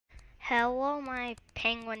Hello, my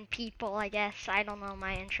penguin people, I guess. I don't know,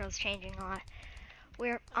 my intro's changing a lot.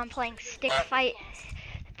 I'm playing Stick Fight,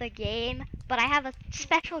 the game, but I have a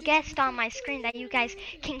special guest on my screen that you guys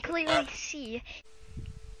can clearly see.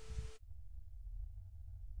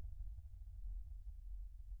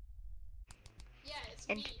 Yeah, it's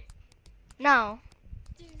And me. no,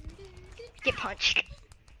 get punched.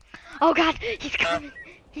 Oh god, he's coming.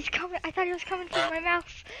 He's coming. I thought he was coming for my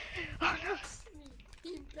mouse. Oh no.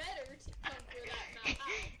 He better come for that mouse.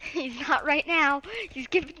 He's not right now. He's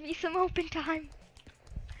giving me some open time.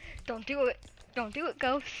 Don't do it. Don't do it,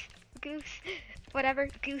 Goose. Goose. Whatever.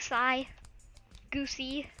 Goose eye.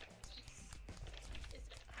 Goosey. It's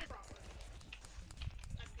proper.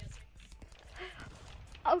 I'm guessing.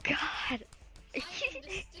 Oh god.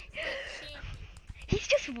 He's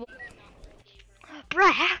just.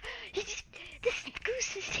 Bruh. This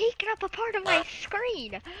goose is taking up a part of my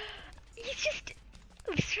screen. He's just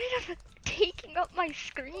straight up taking up my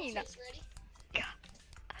screen. Ready?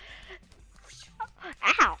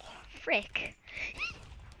 Ow. Frick.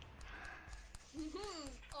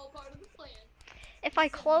 All part of the plan. If I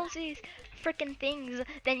close these frickin' things,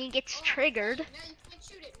 then he gets triggered. Now you can't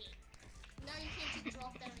shoot at me. Now you can't just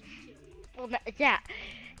drop down and kill me. Well, yeah.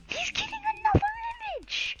 He's getting another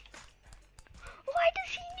image. Why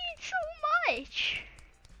does he need so much?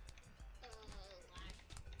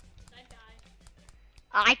 I die.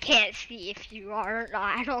 I can't see if you are.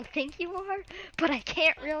 I don't think you are, but I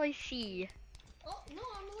can't really see. Oh, no,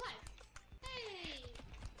 I'm alive. Hey!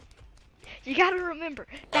 You gotta remember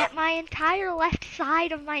that my entire left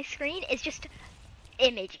side of my screen is just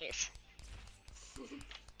images.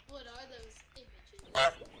 What are those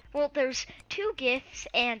images? Well, there's 2 GIFs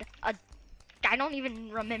and I don't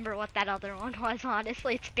even remember what that other one was,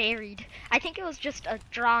 honestly. It's buried. I think it was just a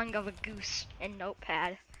drawing of a goose in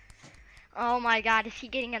Notepad. Oh my god, is he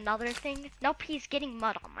getting another thing? Nope, he's getting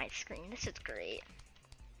mud on my screen. This is great.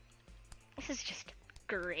 This is just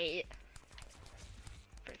great.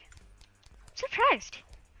 Surprised.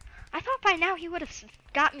 I thought by now he would have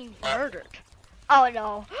got me murdered. Oh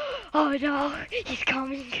no. Oh no. He's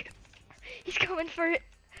coming. He's coming for it.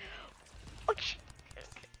 Oh,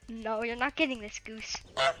 no, you're not getting this, Goose.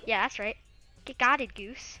 Yeah, that's right. Got it,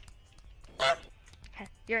 Goose.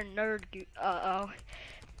 You're a nerd, Goose. Uh-oh.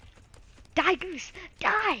 Die, Goose!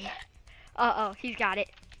 Die! Uh-oh, he's got it.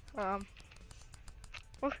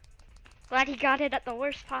 Glad he got it at the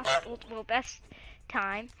worst possible, well, best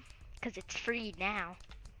time, because it's free now.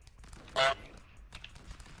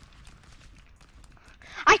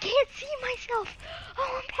 I can't see myself!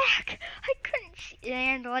 Oh, I'm back! I couldn't see.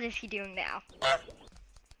 And what is he doing now?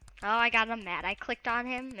 Oh, I got him mad. I clicked on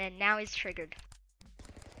him, and now he's triggered.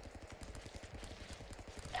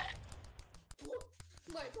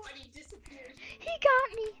 My body disappeared. He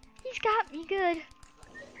got me! He's got me good.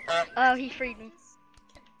 Oh, he freed me.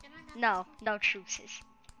 Can I have No, no truces.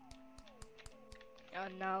 Oh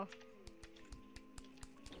no.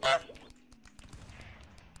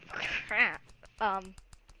 Crap.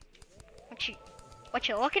 What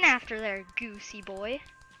you looking after there, Goosey boy?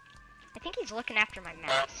 I think he's looking after my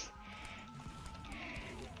mouse.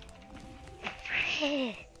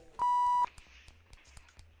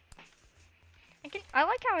 I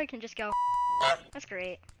like how I can just go. That's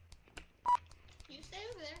great. You stay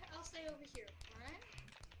over there, I'll stay over here, alright?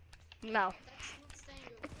 No. That's not staying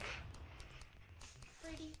over there.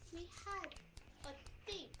 Freddy, we had a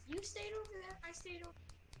thing. You stayed over there, I stayed over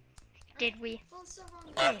there. Did we? Well, so wrong.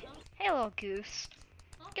 Hey, hey little goose.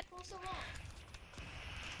 Get so wrong.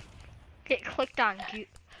 Get clicked on goose.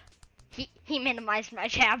 He minimized my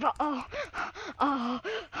tab. Oh, oh,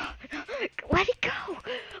 let it go.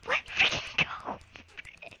 Let it freaking go.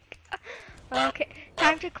 Okay,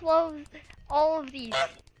 time to close all of these.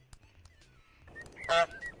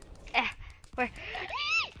 Where?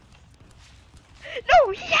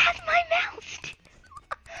 No, he has my mouse.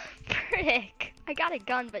 Frick. I got a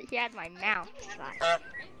gun, but he had my mouse.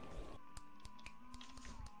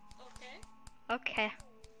 Okay.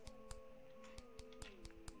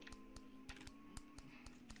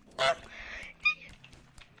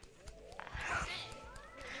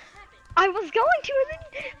 I was going to, and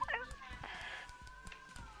then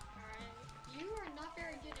You are not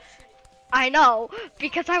very good at shooting. I know,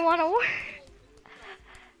 because I want to work.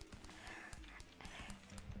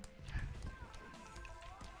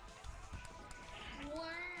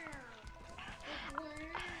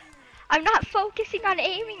 I'm not focusing on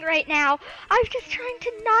aiming right now. I'm just trying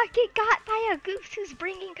to not get got by a goose who's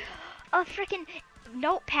bringing a frickin'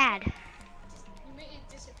 notepad. You made it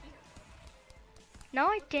disappear. No,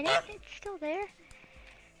 I didn't. It's still there.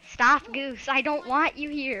 Stop, Goose. I don't want you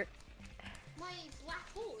here. my black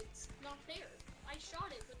hole, it's not there. I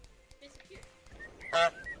shot it, but it disappeared.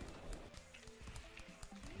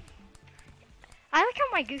 I like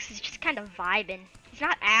how my goose is just kind of vibing. He's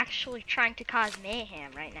not actually trying to cause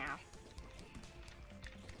mayhem right now.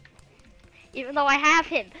 Even though I have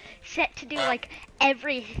him set to do like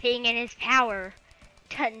everything in his power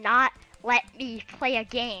to not let me play a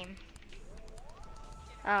game.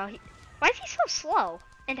 Oh, why is he so slow?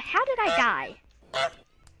 And how did I die? Oh,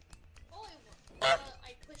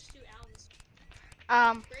 I pushed 2 owls.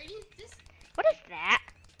 Brady, this... What is that?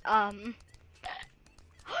 No,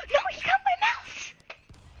 he got my mouse!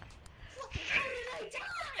 How did I die?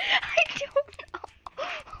 I don't know.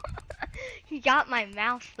 He got my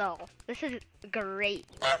mouse though. This is great.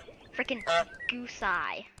 Freaking goose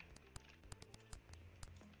eye.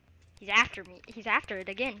 He's after me. He's after it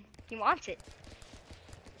again. He wants it.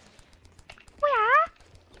 Where?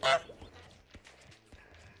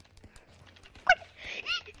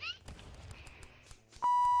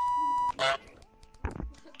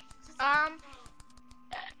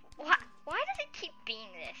 Why does it keep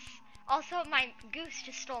being this? Also, my goose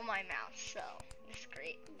just stole my mouse, so this is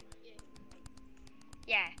great.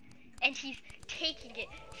 Yeah, and he's taking it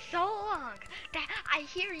so long that I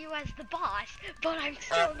hear you as the boss, but I'm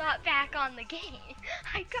still not back on the game.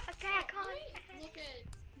 I got back on. Look at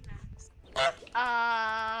maps.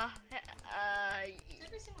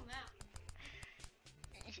 Every single map.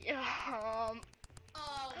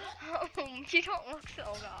 You don't look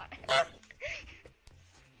so good.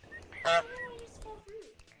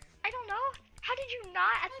 I don't know. How did you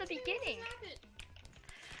not at the beginning?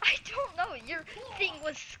 I don't know. Your thing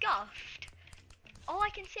was scuffed. All I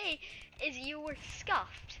can say is you were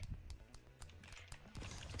scuffed.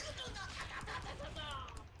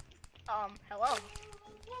 Hello.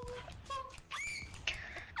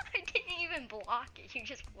 I didn't even block it. You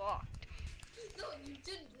just walked. No, you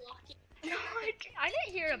didn't block it. No, I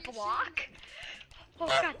didn't hear a block. Oh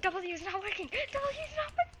god, W's not working. W's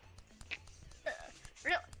not working.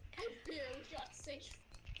 Really? I barely got safe.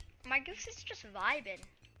 My goose is just vibing.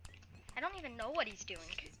 I don't even know what he's doing.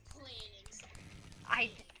 He's planning something.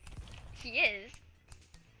 He is.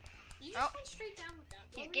 You just went straight down with that.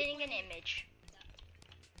 He's getting an image.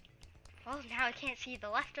 Well, now I can't see the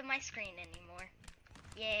left of my screen anymore.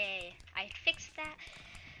 Yay, I fixed that.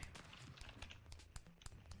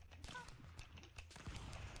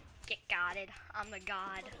 Get godded. I'm the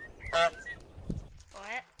god.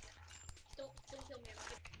 What? Don't kill me.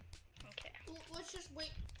 Okay. Let's just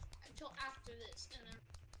wait until after this and then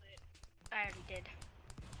play it. I already did.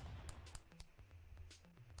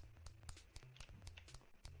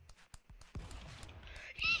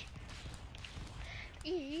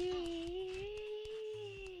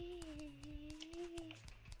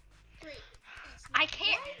 I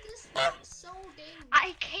can't. Why is this not so dang?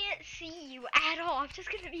 I can't see you at all. I'm just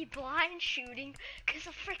gonna be blind shooting because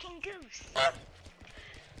of freaking goose.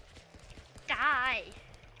 Die.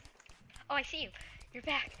 Oh, I see you. You're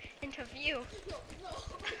back into view. No. No.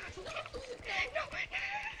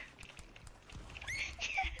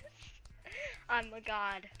 Yes. I'm the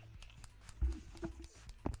god.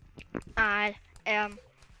 I am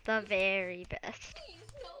the very best.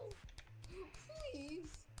 Please, no.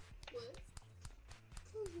 Please. What?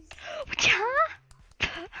 Please.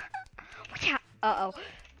 Uh-oh.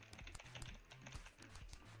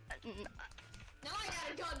 Now I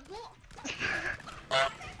got a gun.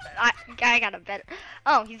 I got a better.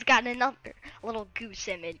 Oh, he's got another little goose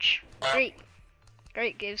image. Great.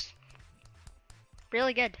 Great goose.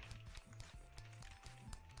 Really good.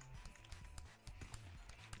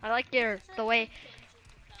 I like the way.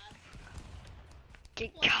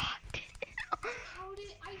 Good God. How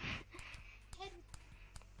did I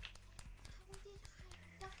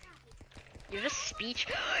You're just speech.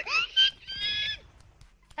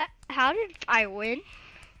 How did I win?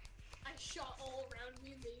 I shot all around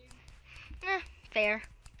me, babe. Fair.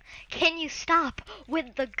 Can you stop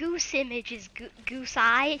with the goose images, goose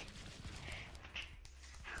eye?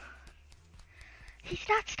 He's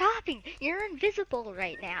not stopping. You're invisible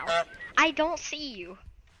right now. I don't see you.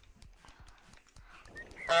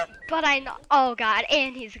 But I know. Oh god,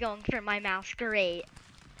 and he's going for my mouse. Great.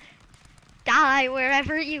 Die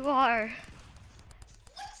wherever you are.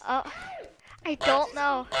 I don't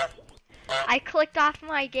know. I clicked off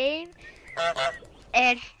my game,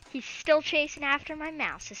 and he's still chasing after my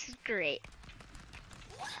mouse. This is great.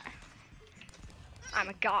 I'm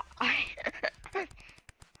a god.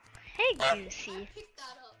 Hey, Goosey.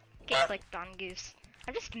 Get clicked on Goose.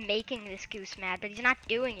 I'm just making this goose mad, but he's not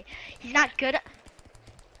doing it. He's not good at...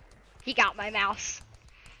 He got my mouse.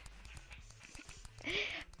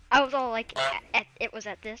 I was all like, it was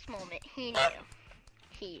at this moment he knew.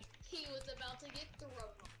 He was about to get thrown.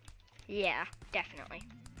 Yeah, definitely.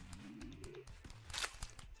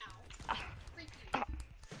 Ow. Freaky.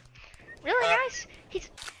 Really nice. He's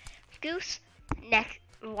Goose. Next,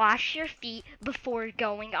 wash your feet before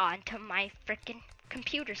going on to my frickin'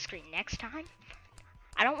 computer screen next time.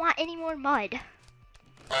 I don't want any more mud.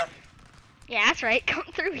 Yeah, that's right. Come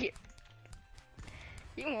through here.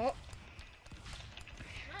 You won't.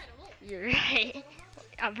 Right, I won't. You're right.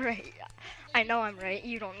 I'm right. I know I'm right.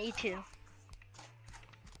 You don't need to.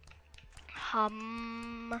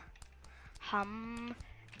 Hum.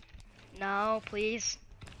 No, please.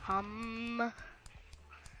 Hum.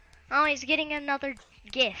 Oh, he's getting another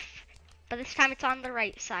GIF. But this time it's on the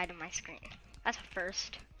right side of my screen. That's a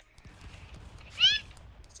first.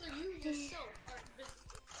 So you yourself are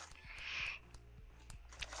visible.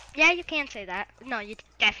 Yeah, you can say that. No, you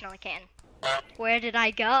definitely can. Where did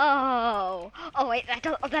I go? Oh wait,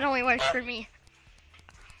 that only works for me.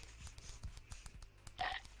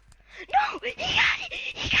 No, he got it.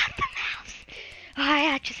 He got the mouse.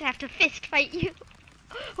 I just have to fist fight you,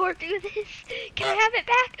 or do this. Can I have it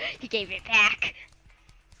back? He gave it back.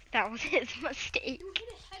 That was his mistake. You hit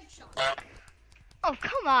a headshot. Oh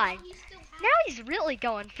come on. He still has Now he's really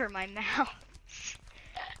going for my mouse.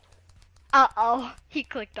 Uh-oh, he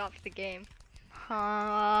clicked off the game.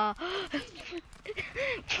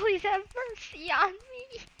 Please have mercy on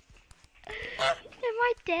me. Am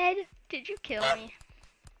I dead? Did you kill me?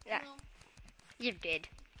 Yeah, No. you did.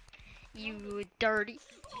 You dirty.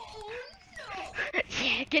 Oh no!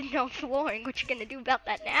 Yeah, getting no flooring. What you gonna do about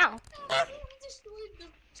that now? No, you destroyed the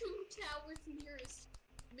 2 towers nearest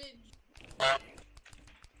Midge.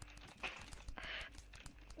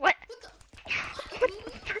 What? What the? What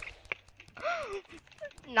the frick?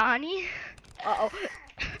 Nani? Uh-oh.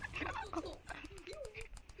 No. You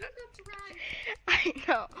got dragged. I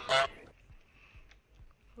know.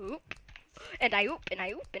 Oop. And I oop, and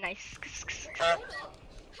I oop, and I Hold up.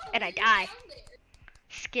 How and I did you die. down there?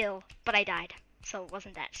 Skill, but I died, so it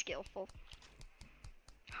wasn't that skillful.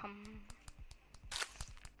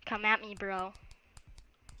 Come at me, bro.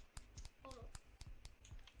 Hold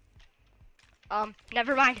up.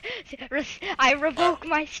 Never mind. I revoke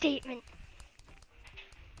my statement.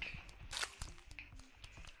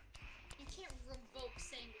 You can't revoke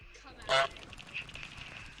saying come out.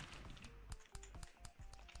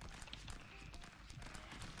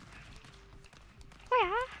 Oh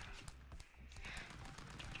yeah.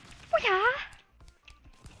 Oh yeah.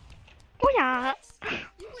 Oh yeah.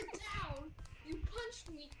 You were down. You punched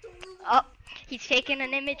me through. Oh, he's taking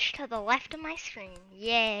an image to the left of my screen.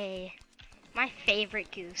 Yay. My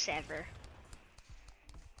favorite goose ever.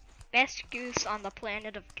 Best goose on the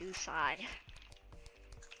planet of Goose Eye.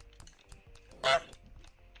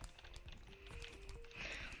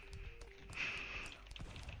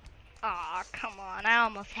 Aw, come on. I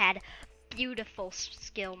almost had beautiful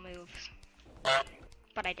skill moves.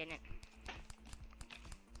 But I didn't.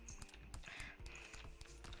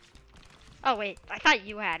 Oh wait, I thought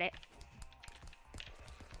you had it.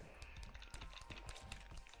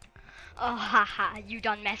 Oh haha, you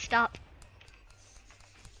done messed up.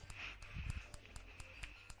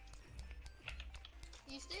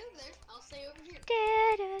 You stay over there. I'll stay over here.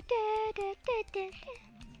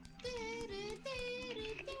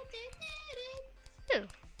 Ooh.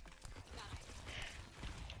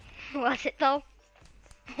 Was it though?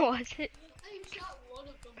 Was it? I shot one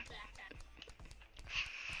of them back at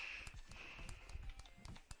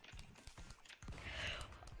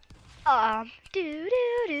Do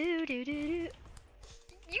do do do do do.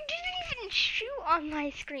 You didn't even shoot on my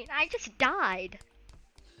screen. I just died.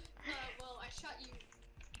 well, I shot you.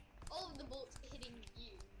 All of the bullets hitting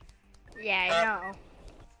you. Yeah, I know.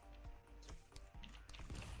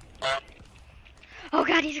 Oh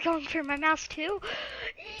god, he's going for my mouse too.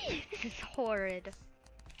 This is horrid.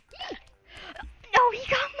 No, he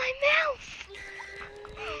got my mouse.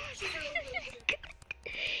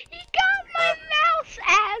 He got my mouse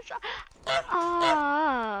as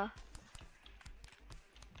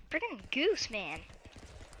friggin' Goose man.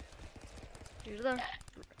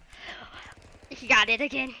 He got it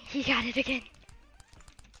again. He got it again.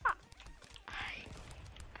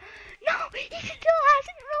 No, he still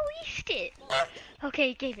hasn't released it. Okay,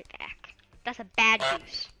 he gave it back. That's a bad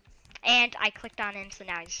Goose. And I clicked on him, so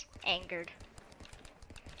now he's angered.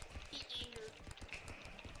 He angered.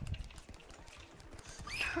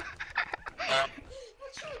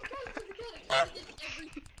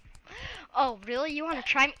 Oh, really? You want to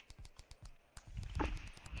try me?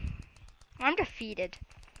 I'm defeated.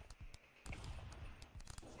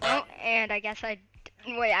 Oh, and I guess I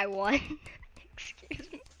Wait, I won.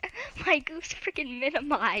 Excuse me. My goose freaking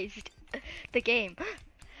minimized the game.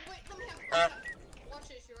 Wait, let me have. Watch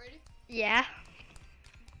this. You ready? Yeah.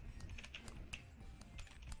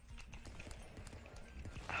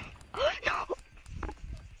 No!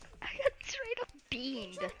 I got straight up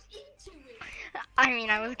beamed. Jumped into it. I mean,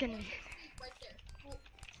 I was gonna. Right there. Well,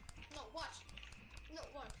 no, watch. No,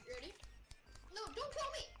 watch. You ready? No, don't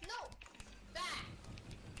kill me. No. Back.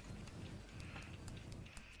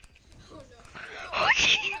 Oh no. Oh,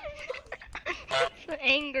 jeez. So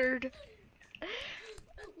angered.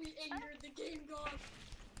 We angered the game god.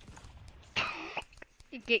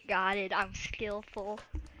 Got it. I'm skillful.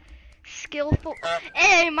 Skillful.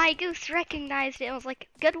 Hey, my goose recognized it and was like,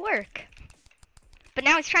 good work. But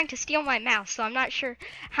now he's trying to steal my mouse, so I'm not sure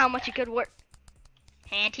how much good work.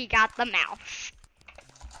 And he got the mouse.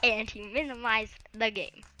 And he minimized the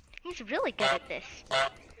game. He's really good at this.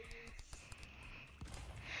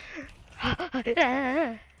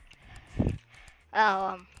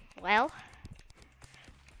 Well.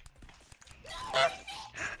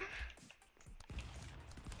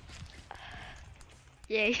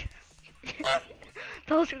 Yay.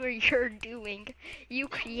 Those were your doing. You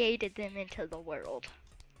created them into the world.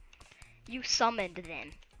 You summoned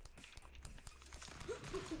them.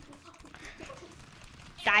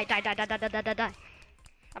 Die, die, die, die, die, die, die, die, die.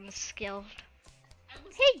 I'm skilled.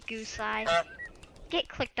 Hey, Goose Eye. Get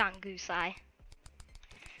clicked on, Goose Eye.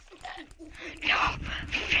 No,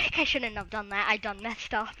 frick, I shouldn't have done that. I done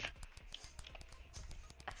messed up.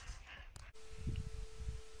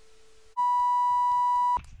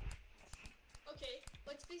 Okay,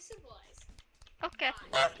 let's be civilized. Okay.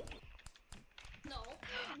 No.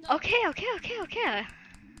 No. Okay.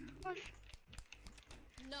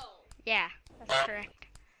 No. Yeah, that's correct.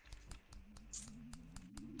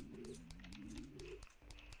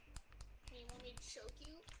 You want me to choke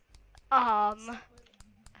you? Um.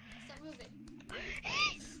 Stop moving.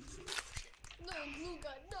 No, glue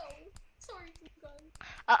gun, no. Sorry, glue gun.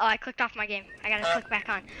 Uh-oh, I clicked off my game. I gotta click back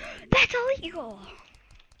on. That's illegal!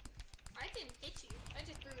 I didn't hit you. I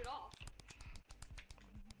just threw it off.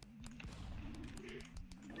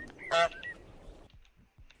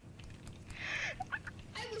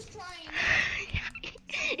 I was trying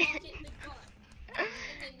to get the gun. And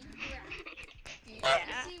then you grabbed it. Yeah.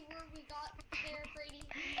 You see where we got there, Brady?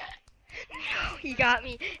 No, you got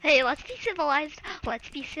me. Hey, let's be civilized. Let's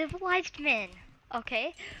be civilized men.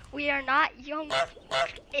 Okay? We are not young,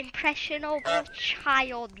 impressionable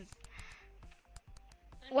child.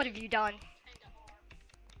 What have you done? Kinda are.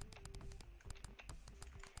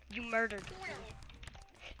 You murdered.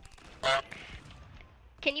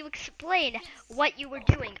 Can you explain what you were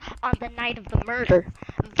doing on the night of the murder?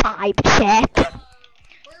 Vibe check.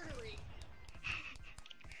 Murdering.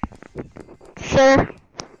 Sir,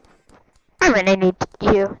 I'm gonna need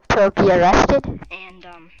you to be arrested. And,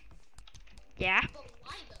 yeah. But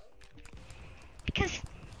why though? Because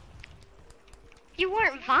you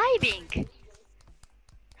weren't vibing.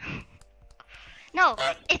 No,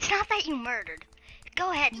 it's not that you murdered.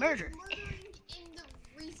 Go ahead, murder. Murdering in the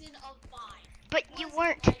reason of vibe. But you Was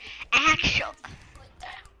weren't like- actual. like-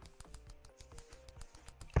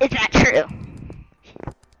 Is that true?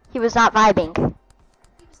 He was not vibing. He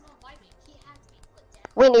was not vibing. He had to be put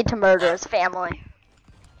down. We need to murder his family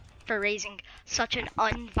for raising such an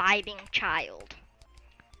unvibing child.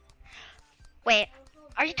 Wait,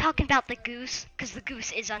 are you talking about the goose? Because the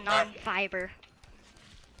goose is a non-viber.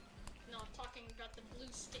 No, I'm talking about the blue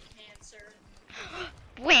stick man, sir.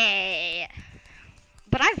 Wait.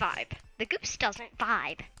 But I vibe. The goose doesn't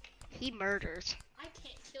vibe. He murders. I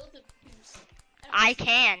can't kill the goose. I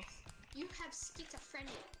can. You have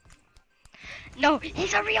schizophrenia. No,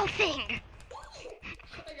 he's a real thing.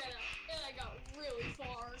 I got really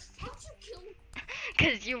far. How'd you kill me?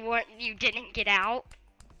 Because you didn't get out.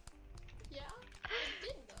 Yeah, I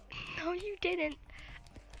did though. No, you didn't.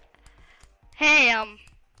 Hey,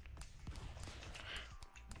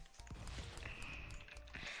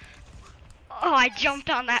 Oh, I jumped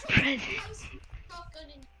on that present. I was shotgun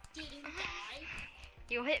and didn't die.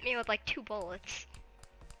 You hit me with like 2 bullets.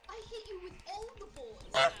 I hit you with all the bullets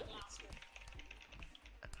in that last one.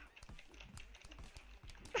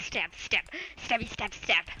 Stab, stab, stabby, stab,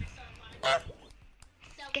 stab. That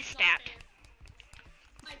Get was not stabbed. fair.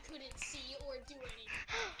 I couldn't see or do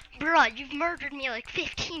anything. Bruh, you've murdered me like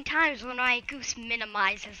 15 times when my goose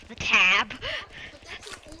minimizes the tab. But that's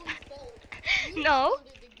your own fault. You No.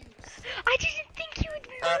 murdered the goose. I didn't think you would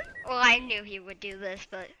murder. Well, I knew he would do this,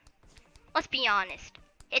 but let's be honest.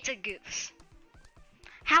 It's a goose.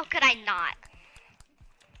 How could I not?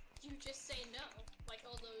 You just say no, like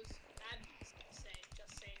all those bad people say.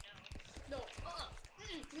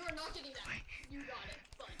 You are not getting that. You got it.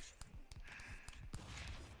 Fudge.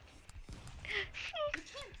 You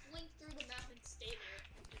can't blink through the map and stay there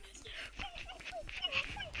in this game.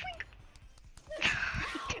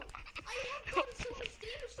 I have done so much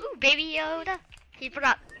damage. Ooh, Baby Yoda. They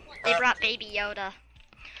brought Baby Yoda.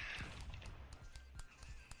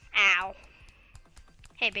 Ow.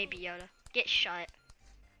 Hey, Baby Yoda. Get shut.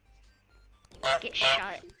 Get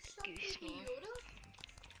shut, Goose man.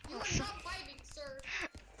 You are not vibing, sir.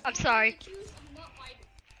 I'm sorry. Accused of not vibing.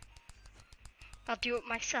 I'll do it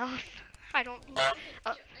myself. I don't. Here,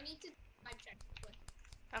 I need to vibe check. Quick.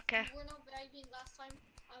 Okay. You were not vibing last time.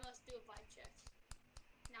 I must do a vibe check.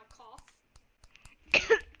 Now cough.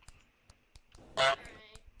 Alright.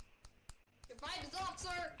 Your vibe is off,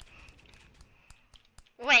 sir.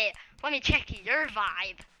 Wait, let me check your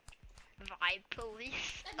vibe. Vibe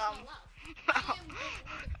police. That is not loud. I am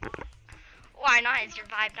just Why not? Is your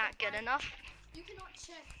vibe not good enough? You cannot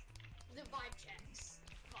check the vibe checks.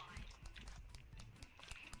 Vibe.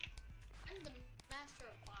 I'm the master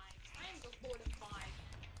of vibes. I am the lord of vibe.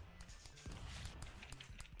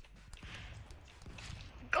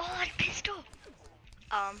 God, pistol.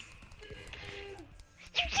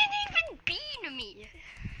 You didn't even beat me.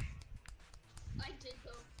 I did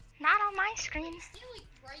though. Not on my screen. Stay like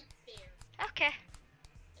right there. Okay.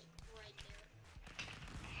 Like right there.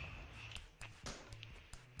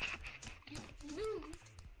 You moved,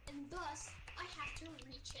 and thus I have to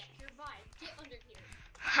recheck your vibe. Get under here.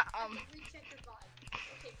 I have to recheck your vibe.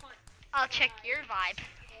 Okay, fine. I'll check your vibe.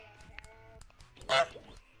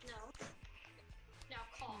 No. Now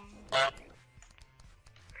cough.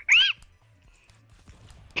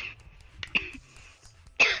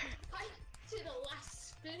 I did a last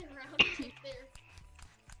spin around right there.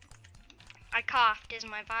 I coughed. Is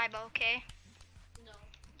my vibe okay? No,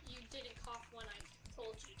 you didn't cough when I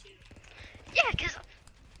told you to. Yeah, 'cause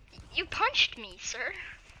you punched me, sir.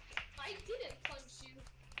 I didn't punch you.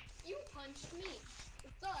 You punched me.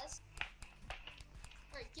 Thus,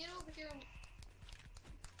 alright, get over here and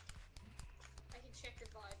I can check your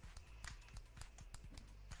vibe.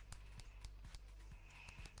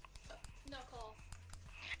 No call.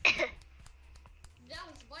 That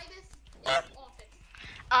was Vibus in office.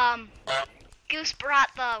 Goose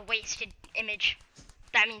brought the wasted image.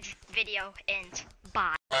 That means video ends.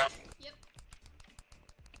 Bye. Yep.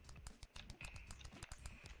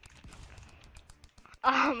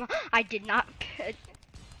 I did not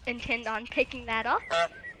intend on picking that up.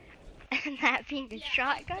 And that being a Yeah, I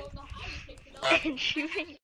shotgun don't know how you picked it up. and shooting